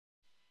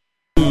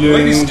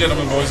Ladies and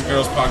gentlemen, boys and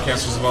girls,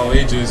 podcasters of all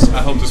ages,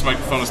 I hope this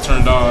microphone is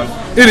turned on.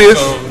 It is.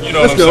 So, you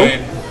know Let's what I'm go.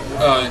 saying.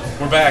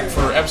 We're back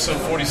for episode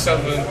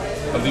 47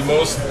 of the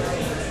most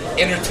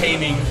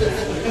entertaining,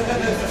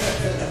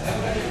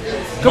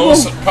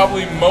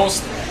 probably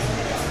most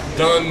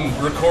done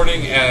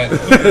recording at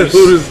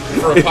Hooters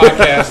for a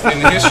podcast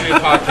in the history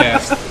of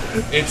podcasts.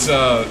 It's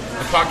a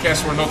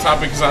podcast where no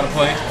topic is out of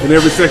place. And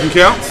every second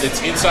counts.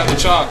 It's Inside the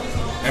Chalk,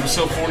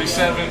 episode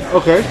 47.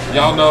 Okay.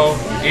 Y'all know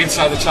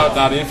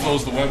InsideTheChalk.info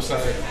is the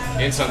website.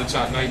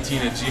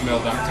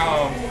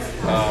 InsideTheChalk19@gmail.com.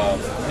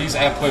 He's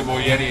at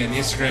Playboy Yeti on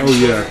Instagram. Oh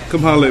yeah,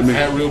 come holler at me.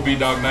 At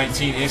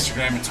RealBdog19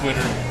 Instagram and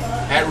Twitter.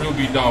 At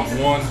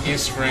RealBdog1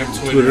 Instagram,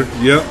 Twitter.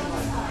 Yep.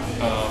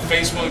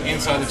 Facebook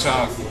Inside the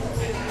Chalk.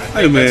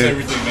 Hey man, that's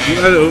everything,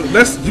 man.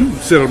 That's you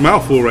said a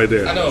mouthful right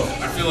there. I know.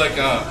 I feel like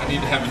I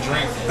need to have a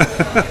drink.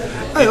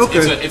 Hey, okay.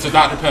 It's a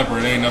Dr. Pepper.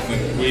 It ain't nothing.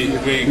 We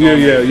ain't going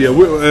Yeah.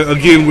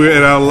 We're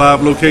at our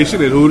live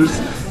location at Hooters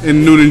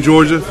in Newton,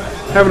 Georgia,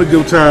 having a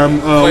good time.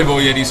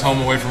 Playboy Yeti's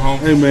home away from home.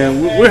 Hey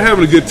man, we're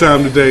having a good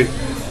time today.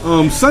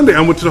 Sunday,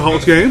 I went to the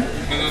Hawks game.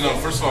 No.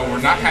 First of all,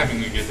 we're not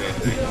having a good day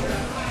today.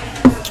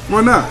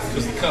 Why not?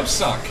 Because the Cubs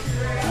suck.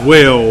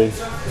 Well,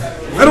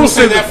 I don't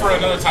say that for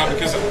another time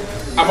because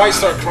I might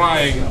start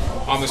crying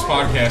on this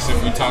podcast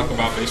if we talk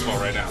about baseball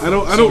right now. I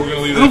don't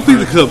think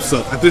the Cubs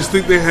suck. I just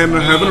think they're having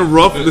a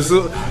rough. It's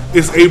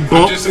a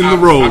bump in the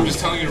road. I'm just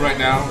telling you right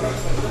now,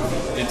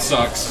 it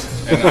sucks,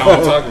 and I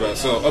won't talk about it.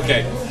 So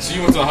okay, so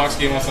you went to the Hawks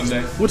game on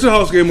Sunday. Went to the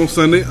Hawks game on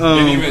Sunday.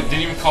 Didn't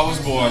even call his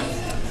boy.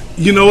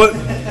 You know what?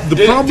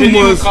 The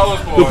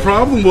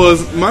problem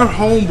was my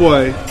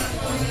homeboy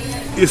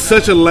is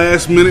such a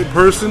last minute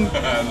person.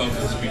 I love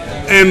those people.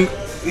 And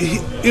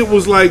it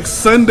was like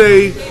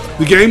Sunday.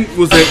 The game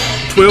was at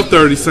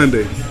 12:30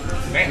 Sunday.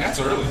 Man, that's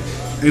early.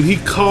 And he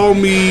called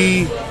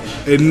me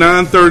at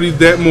 9:30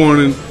 that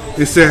morning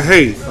and said,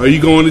 "Hey, are you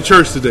going to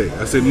church today?"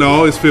 I said,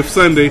 "No, it's Fifth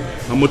Sunday.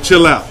 I'm gonna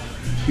chill out."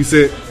 He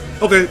said,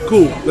 "Okay,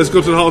 cool. Let's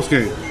go to the Hawks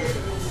game."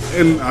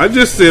 And I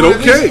just said,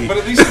 "Okay." But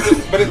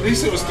at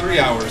least it was 3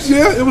 hours.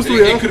 Yeah, it was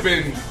 3 hours. It could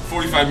have been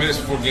 45 minutes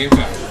before game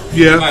time.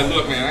 Yeah. Like,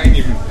 look, man, I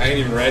ain't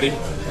even ready.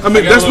 I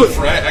mean, I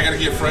gotta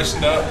get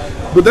freshened up.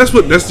 But that's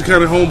the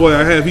kind of homeboy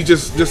I have. He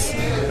just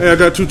hey, I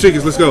got 2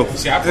 tickets. Let's go.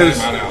 See, I planned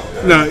mine out.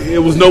 No,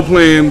 it was no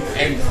plan.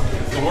 And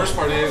the worst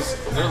part is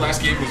their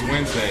last game was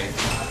Wednesday,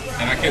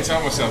 and I kept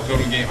telling myself, go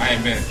to the game. I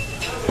ain't been.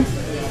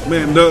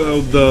 Man,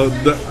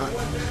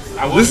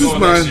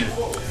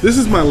 this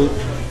is my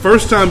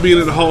first time being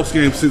at the Hawks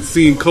game since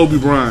seeing Kobe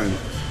Bryant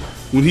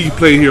when he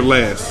played here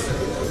last.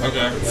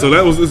 Okay. So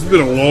it's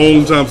been a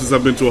long time since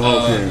I've been to a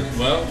Hawks game.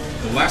 Well,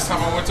 the last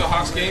time I went to a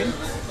Hawks game,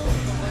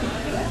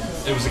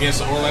 it was against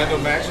the Orlando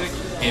Magic,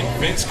 and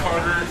Vince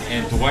Carter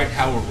and Dwight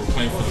Howard were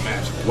playing for the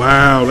Magic.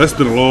 Wow, that's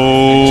been a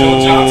long.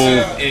 And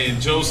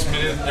Joe Johnson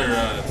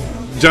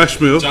and Josh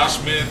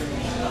Smith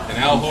and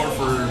Al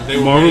Horford. They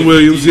were Marvin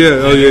Williams, They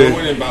were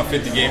winning about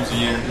 50 games a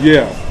year.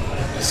 Yeah.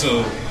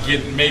 So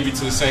getting maybe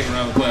to the second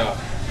round of the playoff.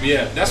 But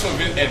yeah, that's what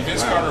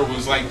Vince Carter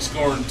was like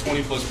scoring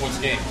 20 plus points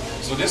a game.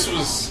 So this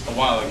was a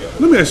while ago.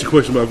 Let me ask you a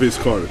question about Vince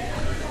Carter.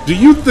 Do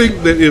you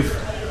think that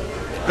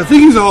I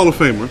think he's a Hall of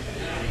Famer.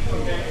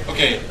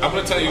 Okay, I'm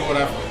going to tell you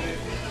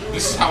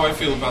this is how I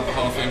feel about the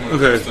Hall of Fame when it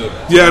comes to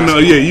yeah, no,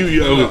 yeah,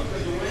 you okay.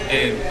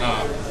 And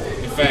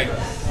in fact,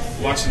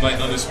 watching like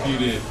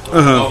Undisputed,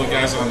 all the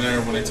guys on there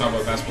when they talk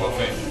about basketball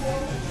Hall of Fame.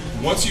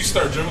 Once you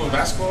start dribbling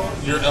basketball,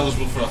 you're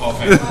eligible for the Hall of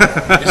Fame.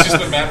 It's just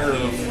a matter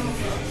of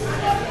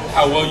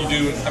how well you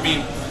do. I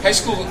mean, high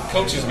school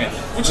coaches, man,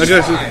 which is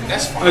fine.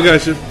 That's fine. I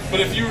got you. But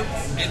if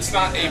it's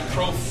not a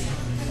pro.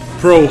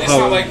 It's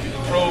not like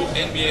pro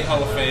NBA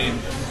Hall of Fame.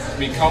 I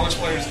mean, college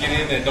players get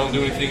in that don't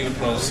do anything in the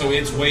pros, so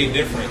it's way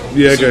different.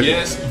 Yeah, so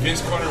yes,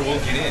 Vince Carter will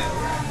get in,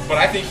 but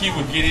I think he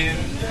would get in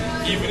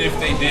even if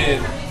they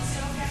did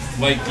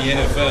like the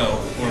NFL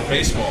or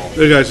baseball.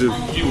 I got you.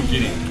 He would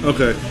get in.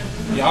 Okay.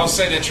 Yeah, I'll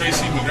say that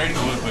Tracy McGrady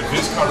would, but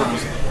Vince Carter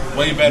was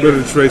way better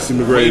than Tracy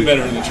McGrady. Way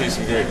better than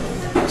Tracy McGrady.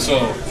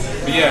 So,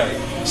 but yeah,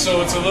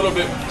 so it's a little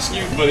bit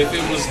skewed, but if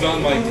it was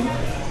done like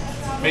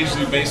Major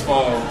League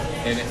Baseball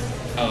and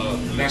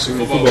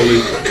National Football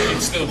League,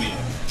 it'd still be.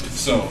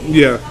 So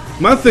yeah,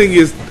 my thing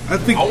is, I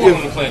think I want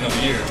him to play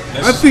another year.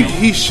 I think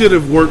he should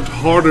have worked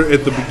harder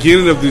at the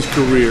beginning of his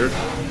career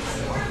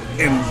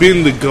and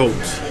been the GOAT.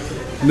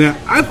 Now,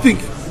 I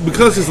think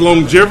because his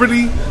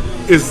longevity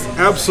is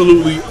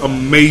absolutely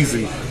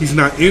amazing. He's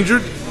not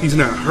injured. He's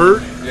not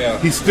hurt. Yeah.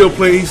 He's still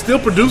playing. He's still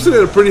producing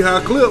at a pretty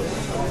high clip.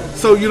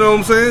 So, you know what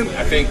I'm saying?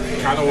 I think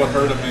kind of what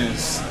hurt him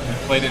is he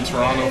played in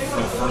Toronto for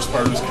the first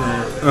part of his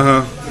career.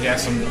 He had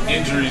some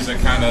injuries that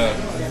kind of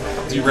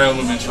derailed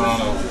him in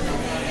Toronto.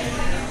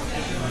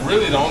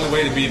 Really, the only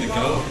way to be the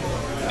GOAT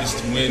is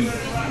to win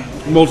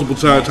multiple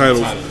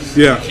titles.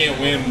 Yeah. You can't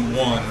win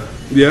one.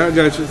 Yeah, I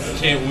got you. You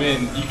can't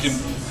win. You can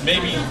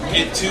maybe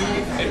get 2,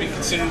 maybe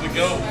consider the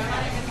GOAT,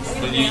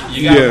 but you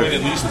got to win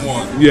at least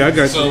 1. Yeah, I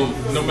got you. So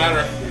no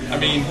matter I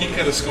mean, he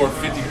could have scored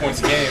 50 points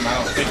a game. I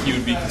don't think he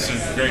would be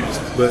considered the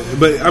greatest.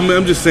 But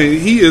I'm just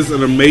saying he is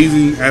an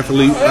amazing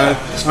athlete.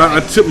 I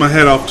tip my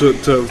hat off to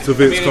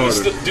Vince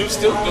Carter. Dude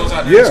still goes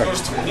out there and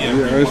scores 20.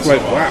 It's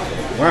like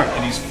wow.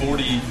 And he's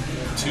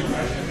 42,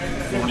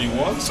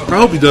 41. Something. I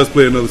hope he does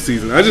play another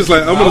season. I want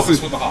to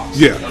see with the Hawks.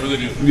 Yeah, I really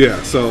do.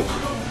 Yeah, so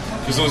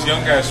because those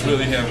young guys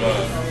really have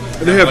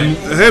they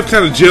have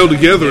kind of gelled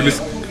together. Yeah.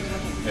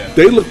 And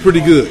they look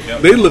pretty good.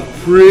 Yep. They look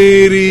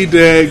pretty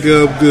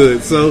daggum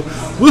good. So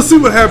we'll see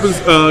what happens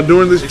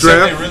during this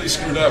draft. They really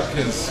screwed up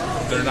because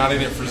they're not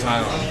in it for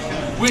Zion.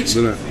 Which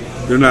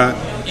they're not.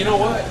 You know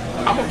what?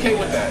 I'm okay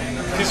with that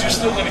because you're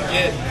still going to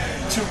get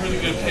 2 really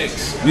good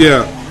picks.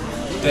 Yeah,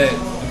 that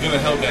are going to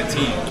help that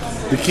team.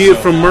 The kid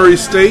from Murray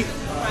State.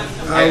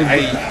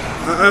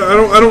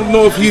 I don't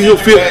know if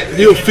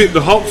he'll fit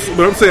the Hawks,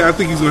 but I'm saying I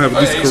think he's going to have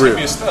a decent career.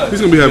 He's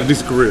going to have a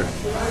decent career.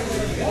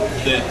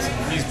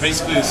 He's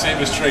basically the same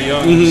as Trae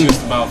Young. He's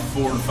just about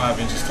 4 to 5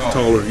 inches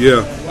taller.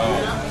 Yeah.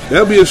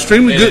 That'll be an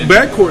extremely good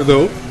backcourt,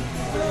 though.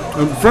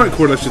 Front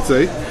court, I should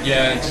say.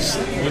 Yeah, just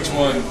which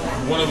one?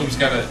 One of them's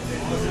got a.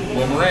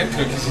 Well, Morant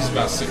could because he's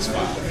about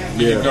 6'5".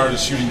 He can guard a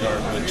shooting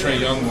guard, but Trae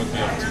Young wouldn't be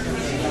able to.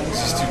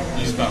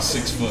 He's about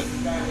 6 foot.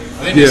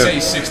 I think they say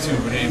he's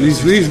 6'2", but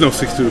he's no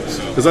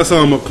 6'2", because I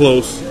saw him up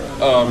close.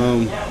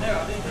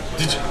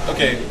 Did you?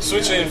 Okay,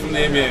 switching from the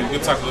NBA,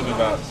 we'll talk a little bit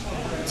about.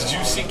 Did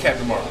you see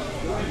Captain Marvel?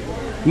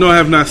 No, I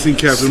have not seen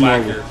Captain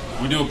Marvel.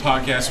 We do a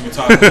podcast and we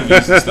talk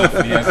movies and stuff,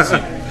 and he hasn't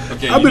seen it.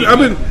 Okay, I've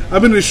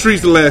been in the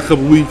streets the last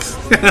couple weeks.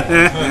 You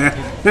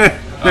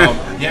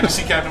have to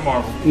see Captain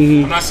Marvel.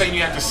 I'm not saying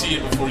you have to see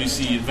it before you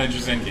see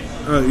Avengers Endgame.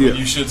 But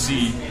you should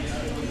see.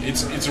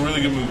 It's a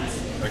really good movie.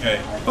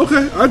 Okay.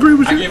 Okay, I agree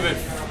with you. I give it.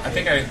 I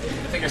think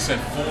I said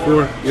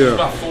 4. Yeah.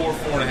 About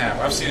 4.5.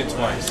 I've seen it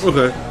twice.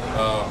 Okay.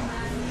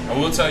 I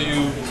will tell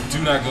you,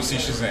 do not go see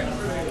Shazam.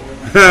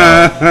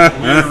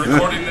 We were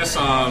recording this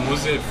on,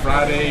 was it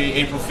Friday,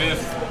 April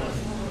 5th?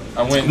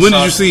 When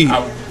did you see? I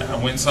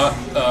went and saw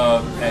it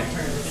at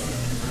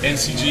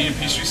NCG in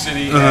Peachtree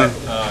City at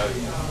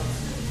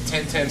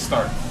 10:10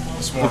 start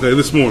this morning. Okay,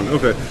 this morning.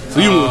 Okay,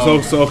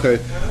 so okay.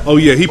 Oh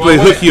yeah, he played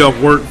hooky off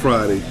work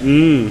Friday.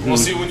 Mm-hmm. Well,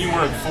 see, when you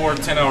work 4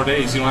 10-hour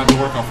days, you don't have to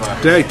work on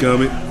Friday.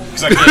 Dadgummit.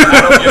 Because I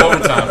don't get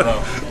overtime, bro.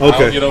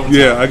 Okay. I don't get overtime.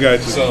 Yeah, I got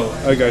you. So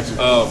I got you.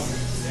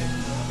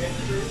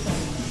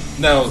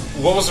 Now,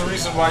 what was the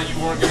reason why you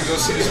weren't going to go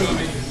see this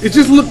movie? It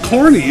just looked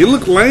corny. It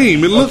looked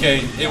lame. It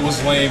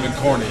was lame and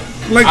corny.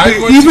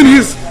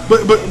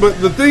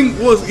 But the thing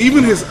was,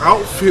 even his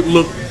outfit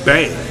looked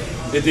bad.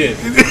 It did.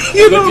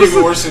 It looked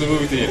even worse in the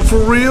movie theater. For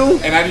real?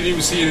 And I didn't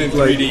even see it in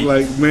 3D.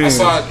 Man. I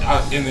saw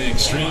it in the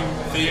Extreme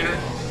Theater.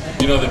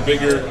 You know, the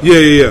bigger.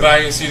 Yeah. But I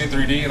didn't see it in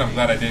 3D, and I'm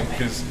glad I didn't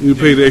because you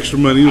paid the extra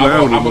money.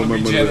 I'm going to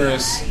be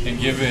generous and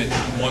give it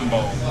 1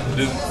 bone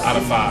out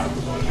of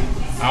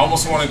 5. I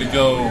almost wanted to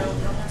go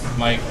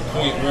like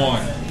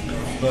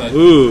 0.1, but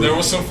there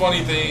was some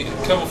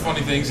couple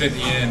funny things at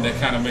the end that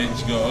kind of made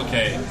you go,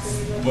 okay,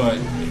 but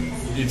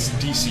it's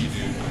DC,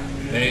 dude.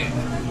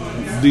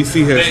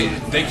 DC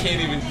has they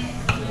can't even.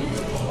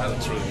 That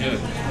looks really good.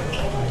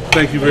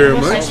 Thank you very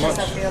much.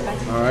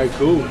 All right,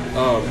 cool.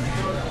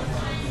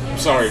 I'm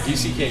sorry,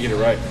 DC can't get it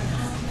right.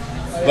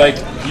 Like,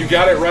 you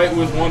got it right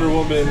with Wonder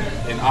Woman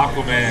and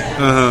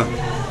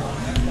Aquaman.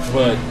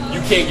 But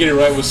you can't get it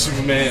right with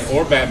Superman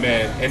or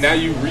Batman, and now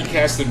you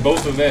recasted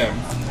both of them.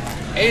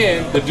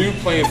 And the dude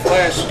playing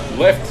Flash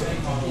left.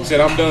 He said,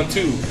 "I'm done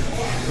too."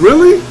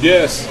 Really?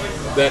 Yes.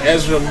 That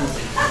Ezra.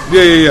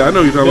 Yeah. I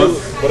know you're talking about.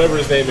 Whatever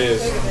his name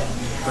is.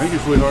 Thank you,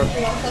 sweetheart.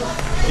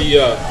 He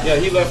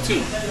left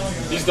too.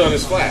 He's done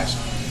as Flash.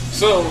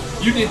 So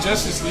you did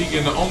Justice League,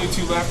 and the only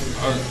 2 left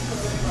are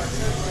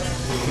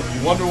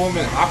Wonder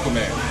Woman and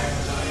Aquaman.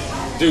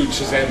 Dude,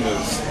 Shazam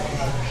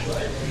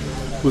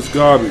was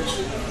garbage.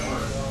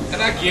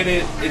 And I get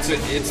it. It's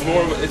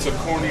a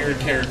cornier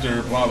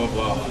character. Blah blah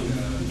blah.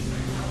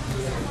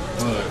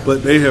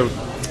 But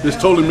it's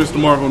totally missed the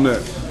mark on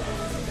that.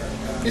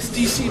 It's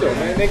DC though,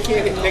 man. They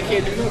can't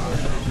do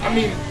nothing. I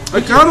mean,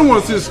 I kind of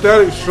want to see a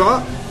Static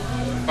Shock.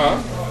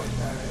 Huh?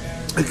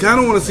 I kind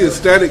of want to see a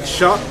Static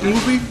Shock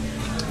movie.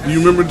 You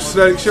remember the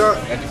Static Shock?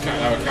 I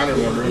kind of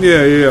remember.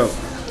 Yeah.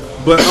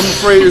 But I'm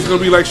afraid it's going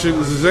to be like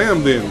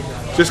Shazam then.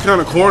 Just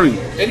kind of corny.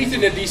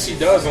 Anything that DC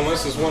does,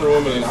 unless it's Wonder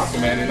Woman and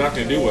Aquaman, they're not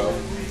going to do well.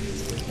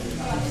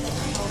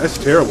 That's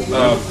terrible,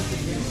 man.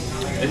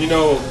 And you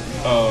know,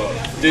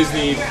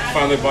 Disney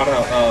finally bought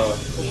out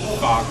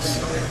Fox,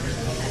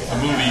 a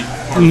movie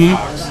part of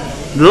Fox.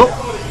 Yep.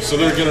 So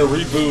they're going to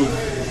reboot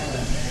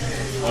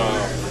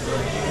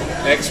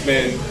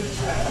X-Men,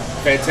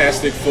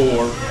 Fantastic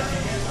Four.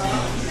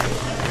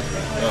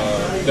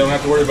 They don't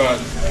have to worry about.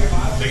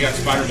 They got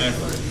Spider-Man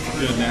for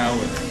good now.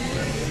 And,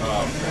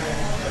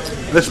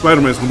 that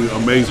Spider-Man's gonna be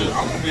amazing.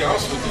 I'm gonna be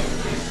honest with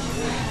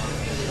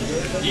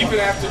you. Even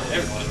after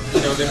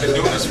they've been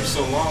doing this for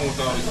so long with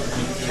all these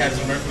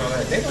Captain America and all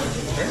that, they're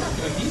not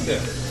gonna need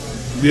that.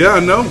 Yeah, I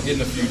know. In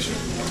the future.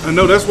 I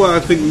know. That's why I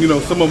think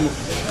some of them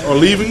are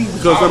leaving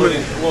because I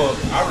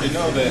already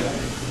know that.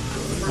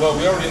 Well,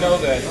 we already know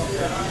that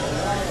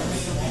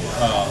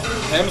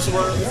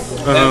Hemsworth,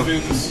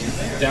 Evans,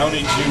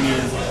 Downey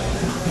Jr.,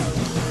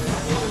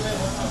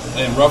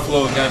 and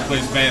Ruffalo, the guy who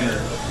plays Banner.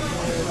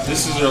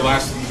 This is their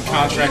last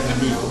contracted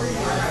movie.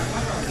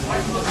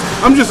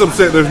 I'm just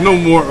upset there's no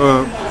more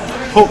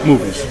Hulk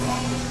movies.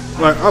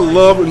 Like, I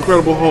love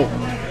Incredible Hulk.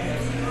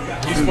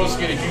 He's supposed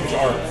to get a huge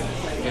arc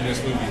in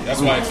this movie. That's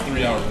why it's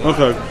 3 hours long.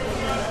 Okay.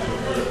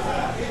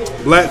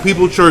 Black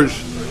People Church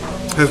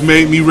has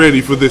made me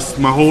ready for this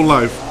my whole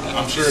life.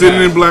 I'm sure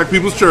Sitting in Black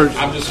People's Church.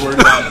 I'm just worried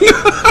about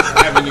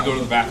having to go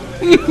to the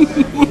bathroom.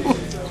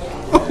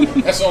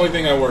 That's the only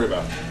thing I worry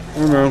about. I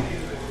don't know.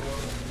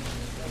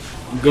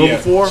 Go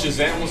before?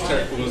 Shazam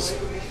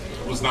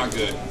was not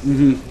good.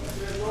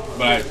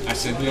 But I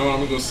said, you know what, I'm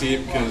going to go see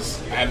it because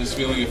I have this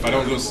feeling if I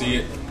don't go see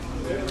it,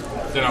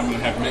 then I'm going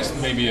to have missed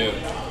maybe a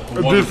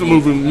decent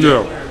movie.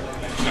 Yeah.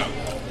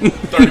 No.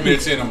 30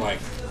 minutes in, I'm like,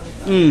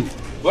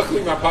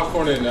 Luckily, my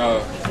popcorn and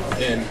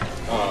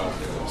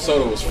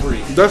soda was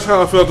free. That's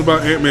how I felt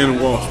about Ant-Man and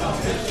Wasp.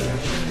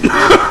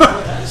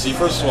 See,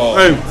 first of all...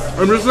 Hey,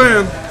 I'm just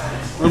saying.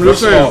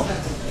 First of all,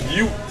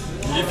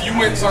 if you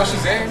went and saw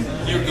Shazam,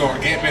 you would go,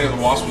 Ant-Man and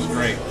the Wasp was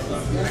great.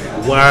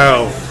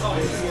 Wow.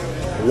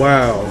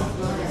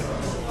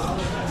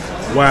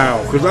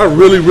 Because I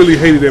really, really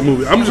hated that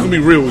movie. I'm just going to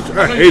be real with you.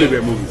 I hated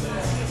that movie.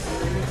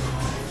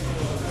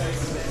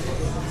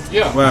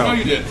 Yeah, wow. I know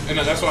you did. And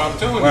that's why I'm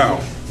telling you.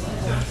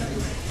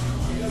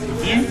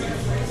 If you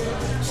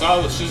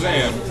saw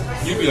Shazam,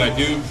 you'd be like,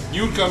 dude,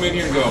 you would come in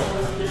here and go,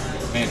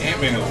 man,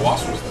 Ant-Man and the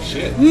Wasp was the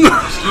shit.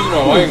 Excuse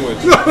my language.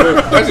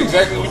 That's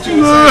exactly what you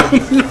would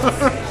say.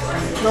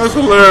 That's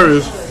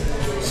hilarious.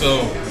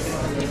 So,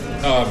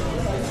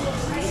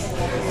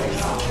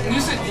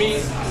 is it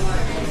me?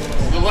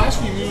 The last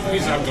few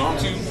movies I've gone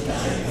to,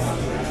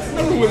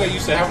 remember when they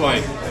used to have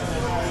like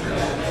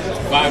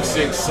 5,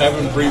 6,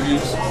 7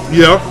 previews?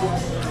 Yeah.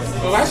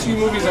 The last few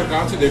movies I've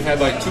gone to, they've had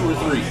like 2 or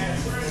 3.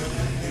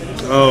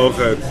 Oh,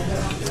 okay.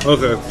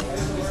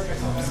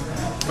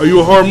 Are you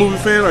a horror movie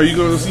fan? Are you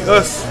going to see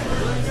Us?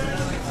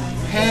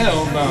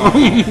 Hell no.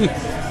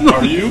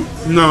 Are you?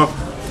 No.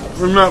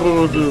 I'm not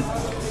going to.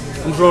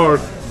 I'm sorry.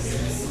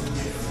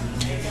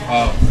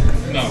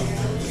 No.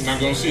 Not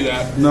going to see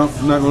that. No,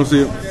 I'm not going to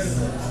see it.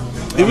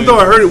 Even though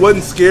I heard it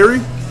wasn't scary,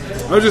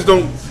 I just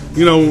don't,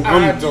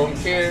 I don't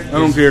care. I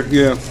don't care,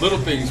 yeah. Little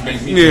things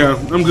make me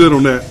I'm good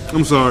on that.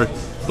 I'm sorry.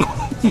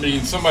 I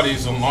mean,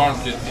 somebody's alarm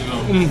that,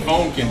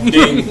 phone can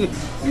ding.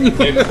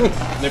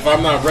 And if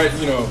I'm not ready,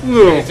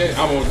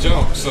 I'm going to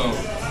jump. So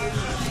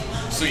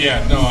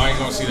yeah, no, I ain't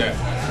going to see that.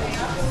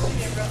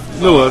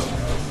 No us.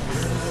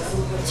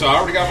 So I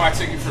already got my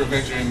ticket for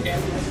Avenger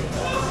Endgame.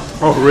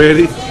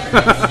 Already?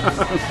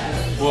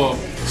 Well,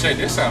 check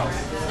this out.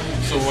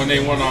 So when they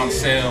went on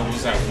sale,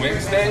 was that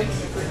Wednesday?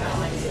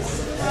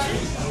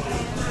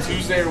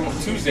 Tuesday,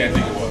 I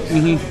think it was.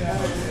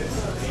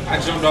 I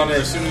jumped on there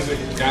as soon as I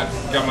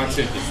got my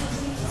ticket.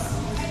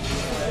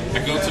 I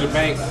go to the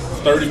bank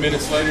 30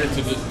 minutes later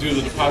to do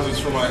the deposits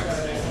for my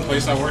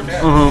place I work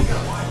at.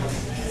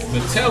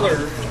 The teller,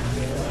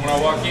 when I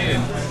walk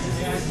in,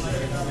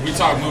 we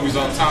talk movies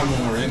all the time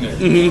when we're in there.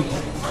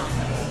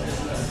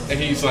 And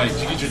he's like,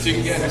 did you get your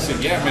ticket yet? And I said,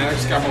 yeah, man, I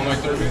just got one like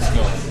 30 minutes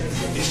ago.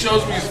 He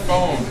shows me his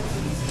phone.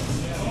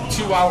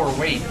 2-hour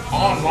wait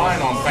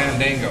online on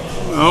Fandango.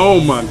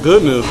 Oh my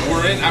goodness!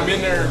 I'm in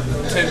there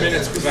 10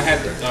 minutes because I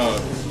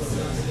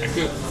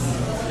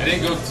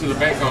didn't go to the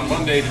bank on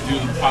Monday to do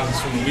the deposits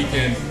from the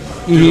weekend,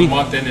 do the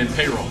month and then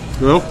payroll.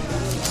 Well,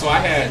 so I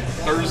had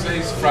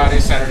Thursdays,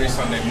 Fridays, Saturdays,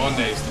 Sunday,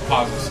 Mondays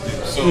deposits to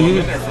do. So I'm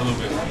in there for a little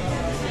bit.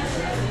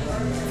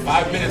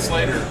 5 minutes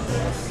later,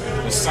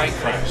 the site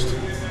crashed.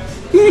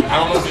 I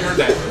don't know if you heard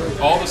that.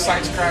 All the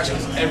sites crashed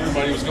because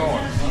everybody was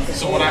going.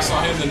 So when I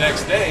saw him the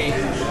next day,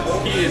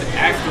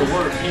 after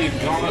work, he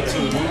had gone up to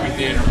the movie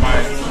theater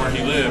by where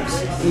he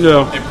lives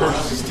and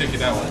purchased his ticket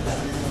that way.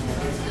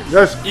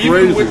 That's crazy.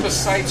 Even with the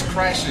sites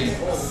crashing,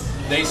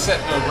 they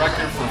set the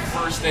record for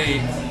first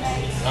day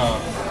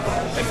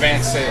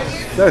advance sales.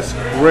 That's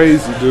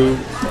crazy, dude.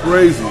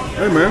 Crazy.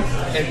 Hey, man.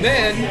 And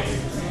then,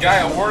 the guy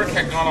at work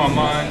had gone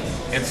online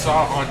and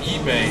saw on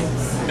eBay,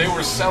 they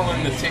were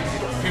selling the ticket.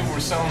 People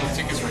were selling the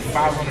tickets for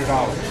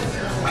 $500.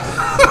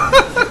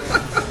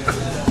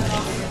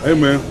 Hey,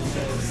 man.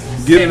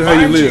 Get it how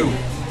you live.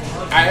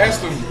 I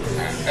asked him,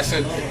 I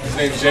said, his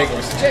name's Jacob.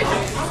 I said, Jacob.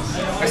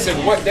 I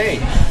said, what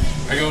day?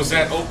 I go, is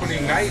that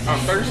opening night on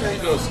Thursday? He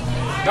goes,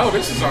 no,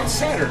 this is on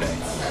Saturday.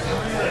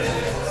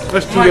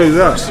 That's 2 days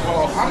out. First of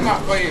all, I'm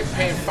not paying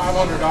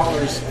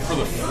 $500 for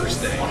the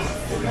first day.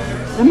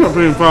 I'm not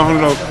paying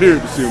 $500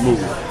 period to see a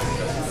movie.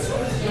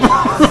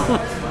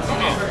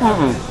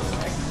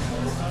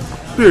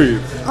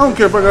 Period. I don't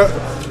care if I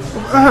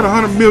had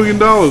 $100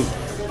 million.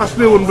 I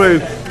still wouldn't pay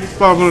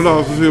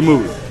 $500 to see a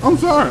movie. I'm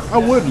sorry, I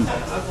wouldn't.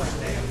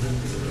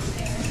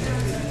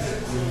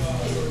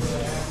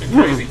 It's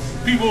crazy.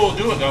 People will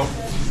do it though.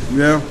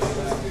 Yeah.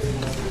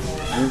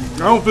 I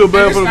don't feel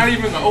bad and for it's not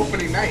even the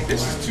opening night.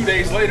 This is 2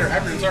 days later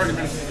after it's already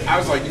been. I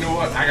was like, you know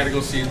what? I got to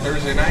go see it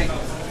Thursday night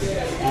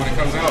when it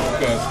comes out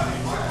because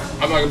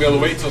I'm not gonna be able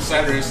to wait till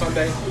Saturday and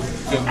Sunday.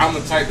 Because I'm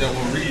the type that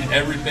will read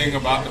everything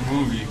about the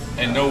movie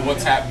and know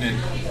what's happening.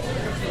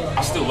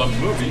 I still love the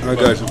movie. I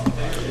got you.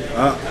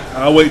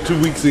 I'll wait 2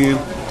 weeks in.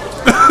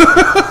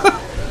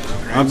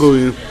 I'll go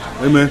in.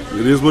 Hey man,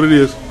 it is what it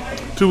is.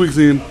 2 weeks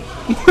in.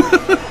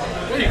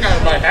 Well, you kind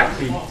of might have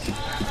to.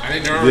 I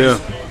think they're already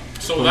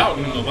sold out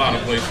in a lot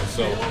of places.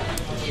 So,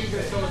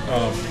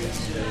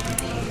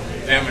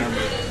 damn man,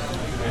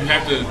 you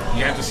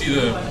have to see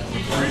the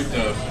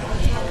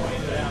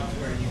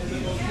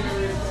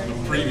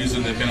previews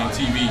that have been on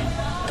TV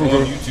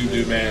on YouTube,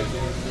 dude, man. I'm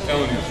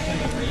telling you,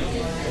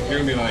 you're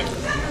gonna be like,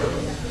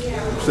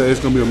 say it's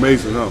gonna be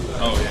amazing, huh?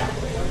 oh yeah.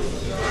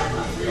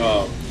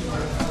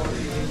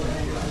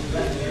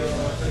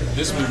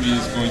 This movie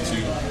is going to.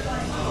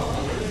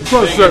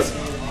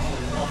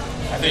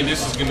 I think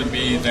this is going to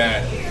be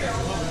that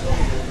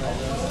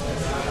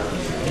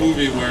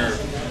movie where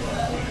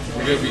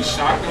we're going to be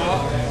shocked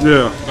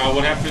about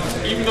what happens,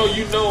 even though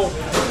you know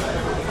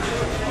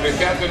the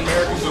Captain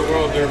Americans of the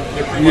world, they're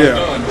pretty much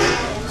done.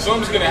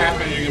 Something's going to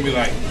happen and you're going to be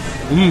like,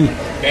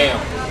 damn.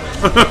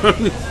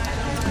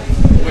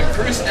 When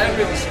Chris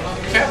Evans,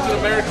 Captain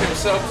America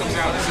himself, comes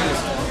out and says,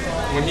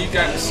 when he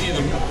got to see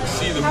the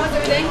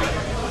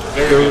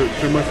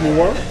too much more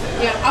water?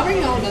 Yeah, I'll bring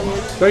you all another one.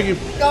 Thank you.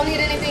 Don't need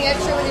anything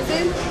extra with your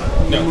food?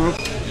 No.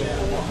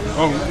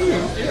 Oh,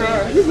 You're all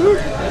right. you're good.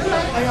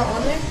 Are y'all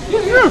on there?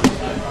 Yeah.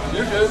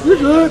 You're good. You're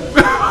good.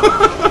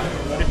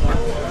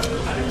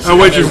 Our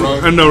waitress,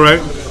 I know,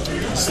 right?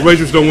 The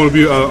waitress don't want to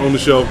be on the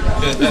show.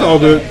 It's all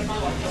good.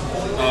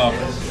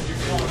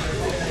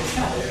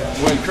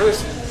 When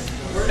Chris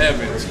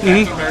Evans,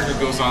 Captain America,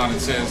 goes on and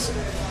says,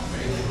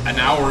 an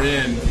hour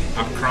in,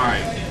 I'm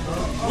crying.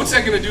 What's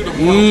that going to do to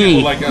mortal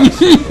people like us?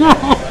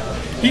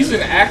 He's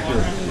an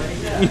actor.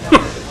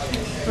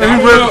 I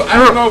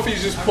don't know if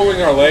he's just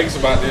pulling our legs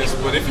about this,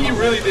 but if he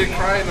really did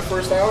cry in the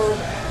first hour,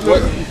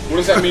 what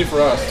does that mean for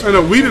us? I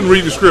know, we didn't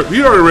read the script.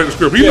 He already read the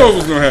script. He knows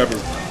what's going to happen.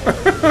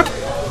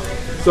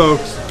 So,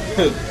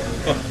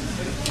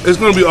 it's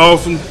going to be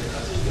awesome.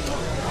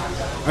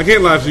 I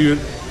can't lie to you.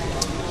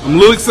 I'm a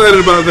little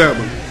excited about that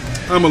one.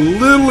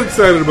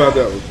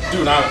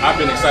 Dude, I've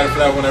been excited for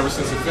that one ever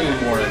since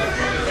Infinity War ended.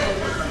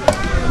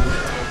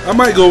 I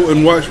might go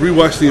and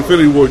rewatch the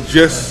Infinity War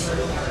just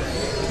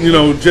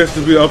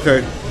to be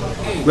okay.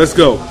 Let's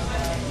go.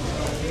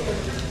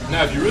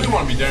 Now, if you really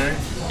want to be daring,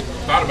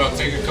 thought about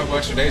taking a couple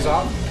extra days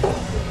off.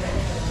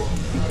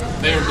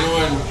 They're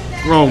doing.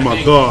 Oh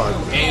my God.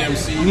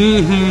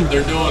 AMC.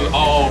 They're doing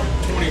all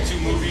 22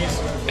 movies,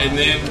 and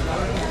then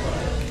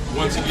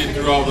once you get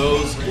through all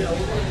those,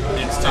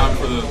 it's time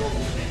for the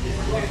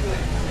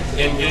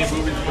Endgame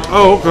movie.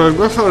 Oh, okay.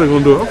 That's how they're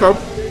gonna do it. Okay.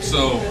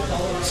 So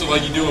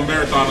like you do a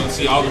marathon and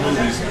see all the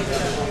movies.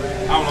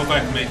 I don't know if I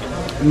can make it.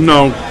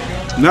 No,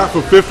 not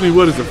for 50.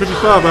 What is it?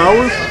 55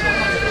 hours?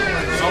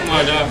 Something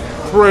like that.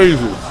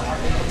 Crazy.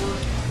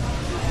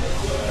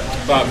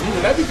 But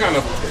that'd be kind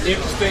of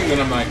interesting. But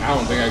I'm like, I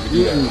don't think I could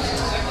do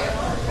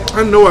that.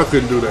 I know I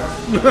couldn't do that.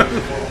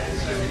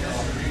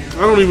 I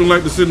don't even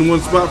like to sit in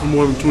one spot for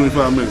more than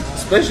 25 minutes.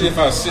 Especially if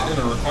I was sitting in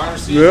a recliner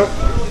seat. Yep.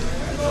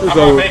 I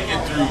might make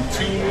it through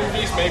 2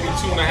 movies, maybe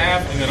 2.5,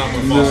 and then I'm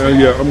gonna fall asleep.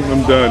 Yeah,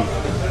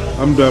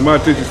 I'm done. My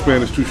attention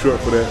span is too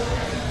short for that.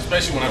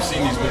 Especially when I've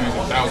seen these movies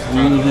 1,000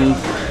 times.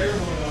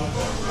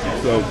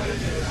 So,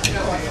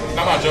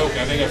 I'm not joking.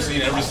 I think I've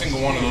seen every single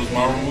one of those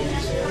Marvel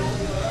movies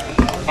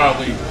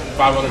probably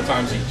 500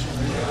 times each.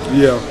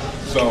 yeah,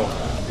 So,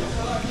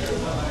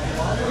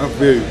 I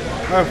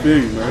feel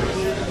you, man.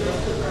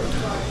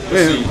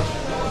 let's see.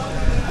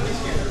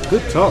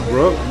 Good talk,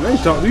 bro. I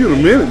ain't talked to you in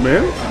a minute,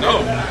 man.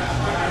 No.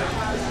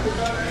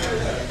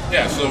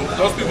 Yeah, so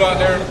those people out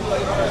there,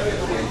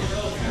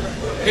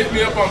 hit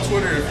me up on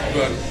Twitter if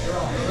you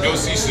go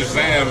see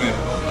Shazam and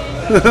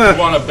you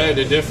want to beg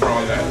to differ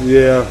on that.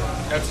 Yeah.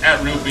 That's at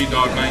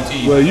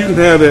RealBDog19. Well, you can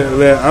have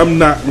that. I'm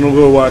not going to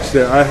go watch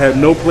that. I had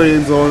no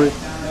plans on it.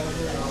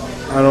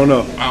 I don't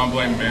know. I don't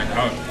blame you, man.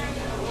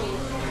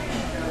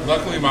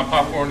 Luckily, my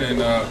popcorn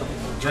and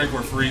drink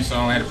were free, so I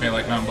only had to pay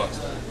like $9.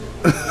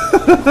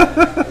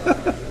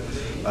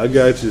 I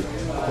got you.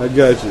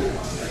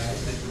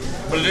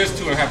 But it is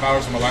 2.5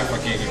 hours of my life I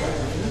can't get back.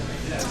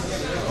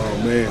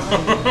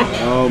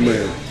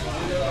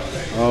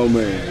 Oh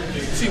man.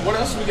 See, what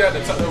else we got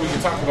that we can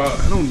talk about?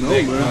 I don't know,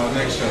 man.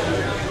 Next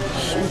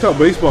show. We talk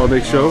baseball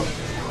next show.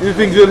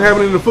 Anything good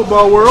happening in the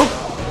football world?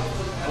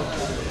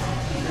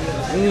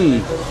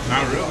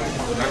 Not really.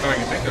 Not that I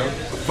can think of.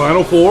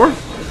 Final Four?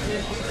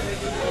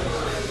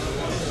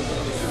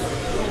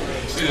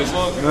 See this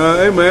look?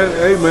 Hey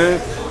man.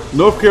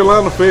 North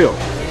Carolina failed.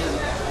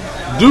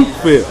 Duke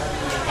failed.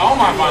 All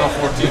my Final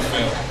Four teams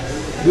failed.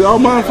 Did all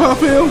mine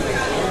fail?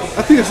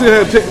 I think I still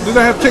had. Did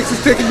I have Texas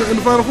Tech in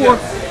the Final Four? Yeah.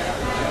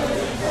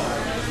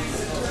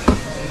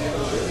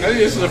 I think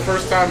this is the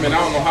first time in I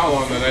don't know how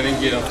long that I didn't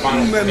get a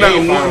Final Four.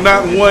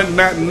 Not one.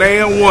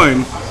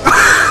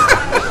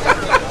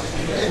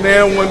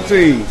 Nan one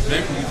team.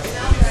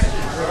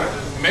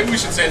 Maybe we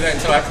should say that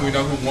until after we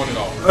know who won it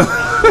all.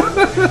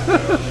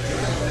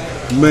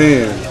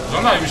 Man.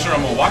 I'm not even sure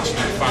I'm gonna watch the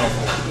Final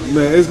Four.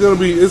 Man, it's gonna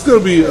be.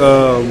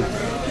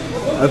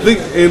 I think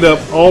end up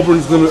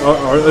Auburn's gonna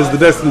is the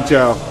Destiny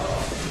Child.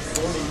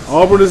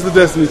 Auburn is the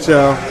Destiny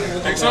Child.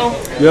 Think so?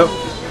 Yep.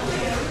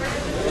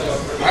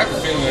 I have a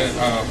feeling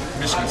that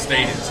Michigan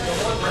State is.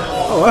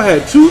 Oh, I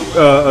had two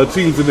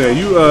teams in there.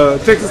 You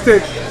Texas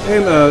Tech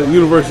and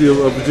University of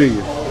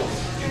Virginia.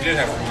 You did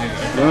have Virginia.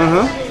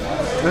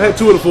 I had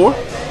 2 of the 4.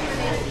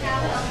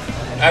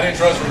 I didn't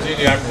trust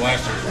Virginia after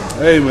last year.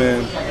 Hey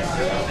man,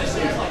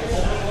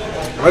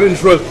 I didn't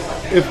trust.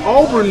 If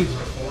Auburn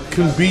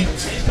can beat,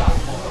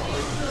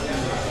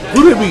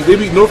 who did they beat? They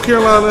beat North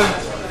Carolina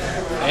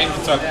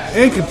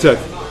And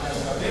Kentucky.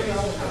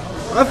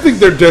 I think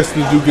they're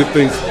destined to do good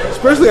things,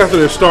 especially after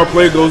their star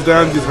player goes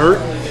down and gets hurt,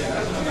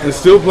 and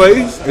still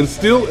plays and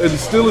still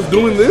is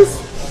doing this.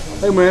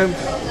 Hey man,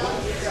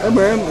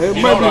 it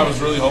You might know what be. I was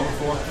really hoping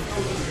for?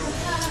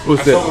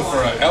 What's I was hoping that?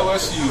 for an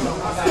LSU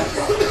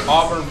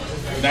Auburn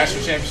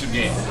national championship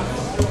game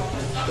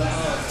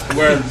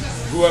where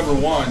whoever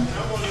won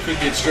could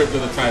get stripped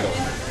of the title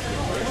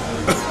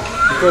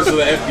because of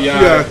the FBI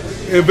Yeah,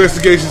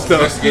 investigation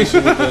stuff.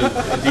 investigation with the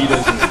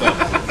Adidas and stuff.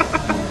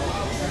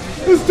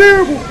 It's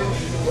terrible.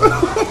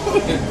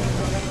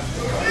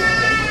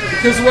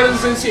 Because what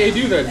does NCAA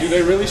do then? Do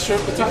they really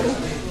strip the title?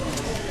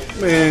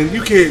 Man,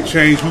 you can't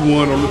change who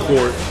won on the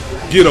court.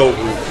 Get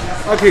over it.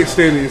 I can't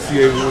stand the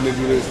NCAA when they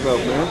do this stuff,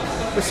 man.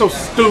 It's so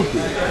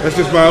stupid. That's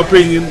just my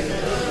opinion.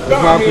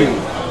 That's my opinion.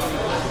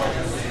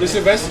 This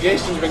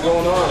investigation's been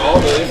going on. All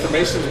the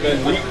information's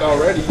been leaked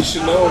already. You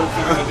should know if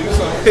you're going to do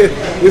something.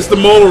 It's the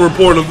Mueller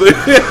report of the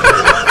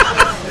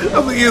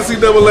of the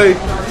NCAA.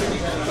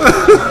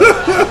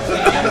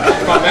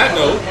 On that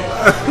note,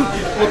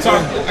 we'll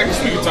talk. I guess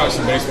we can talk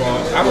some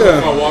baseball. I don't know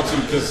if I want to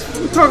because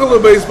We talk a little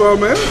baseball,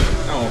 man. I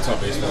don't want to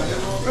talk baseball.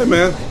 Hey,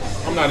 man.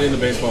 I'm not in the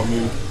baseball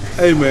mood.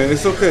 Hey, man.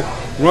 It's okay.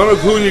 Ronald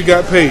Acuna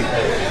got paid.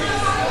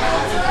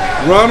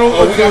 Ronald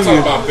Oh, we gotta talk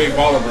Acuna. about Big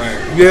Baller Brand.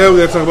 Yeah, we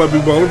got to talk about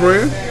Big Baller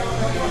Brand.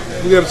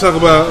 We got to talk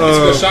about. It's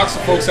gonna shock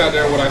some folks out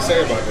there what I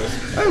say about this.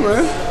 Hey,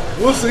 man.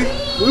 We'll see.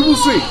 We will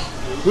see.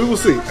 We will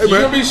see. Hey, You're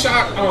man. gonna be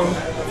shocked on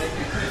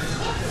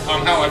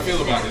how I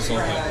feel about this whole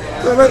thing.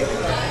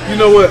 You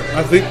know what?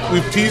 I think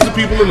we've teased the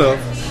people enough.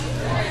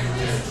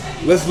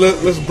 Let's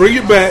bring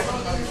it back,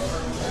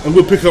 and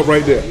we'll pick up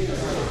right there.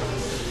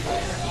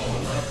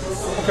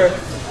 Okay.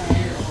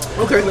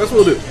 Okay, that's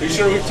what we'll do. Are you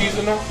sure we've teased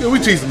enough? Yeah, we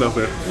teased enough,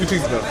 man. We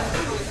teased enough.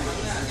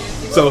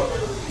 So,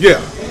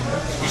 yeah,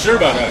 You sure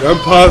about that? I'm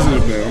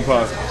positive, man. I'm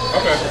positive.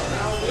 Okay.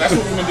 That's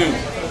what we're gonna do.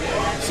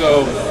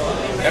 So,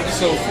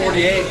 episode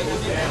 48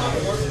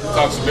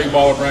 talks to Big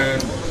Baller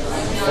Brand.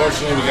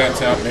 Unfortunately, we got to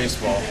tap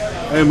baseball.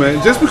 Hey,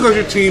 man, just because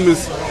your team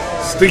is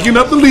stinking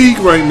up the league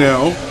right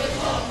now,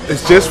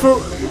 it's just for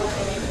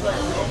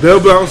they'll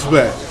bounce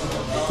back.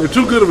 They're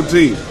too good of a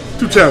team.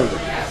 Too talented.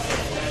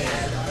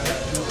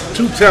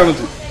 Too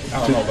talented. I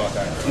don't know about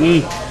that.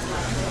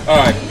 All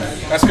right,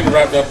 that's going to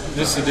wrap up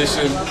this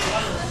edition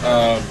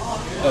of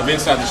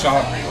Inside the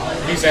Chalk.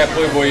 He's at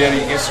Playboy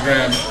Yeti,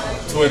 Instagram,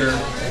 Twitter.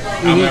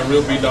 I'm at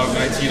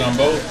RealBdog19 on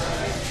both.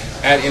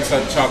 At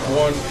Inside the Chalk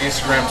 1,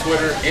 Instagram,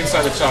 Twitter.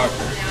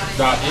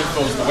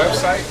 InsideTheChalk.info is the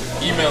website.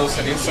 Email us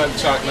at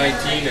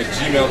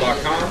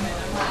InsideTheChalk19@gmail.com.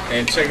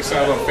 And check us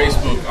out on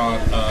Facebook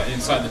on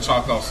Inside the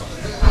Chalk also.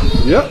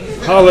 Yep.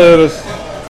 Holla at us.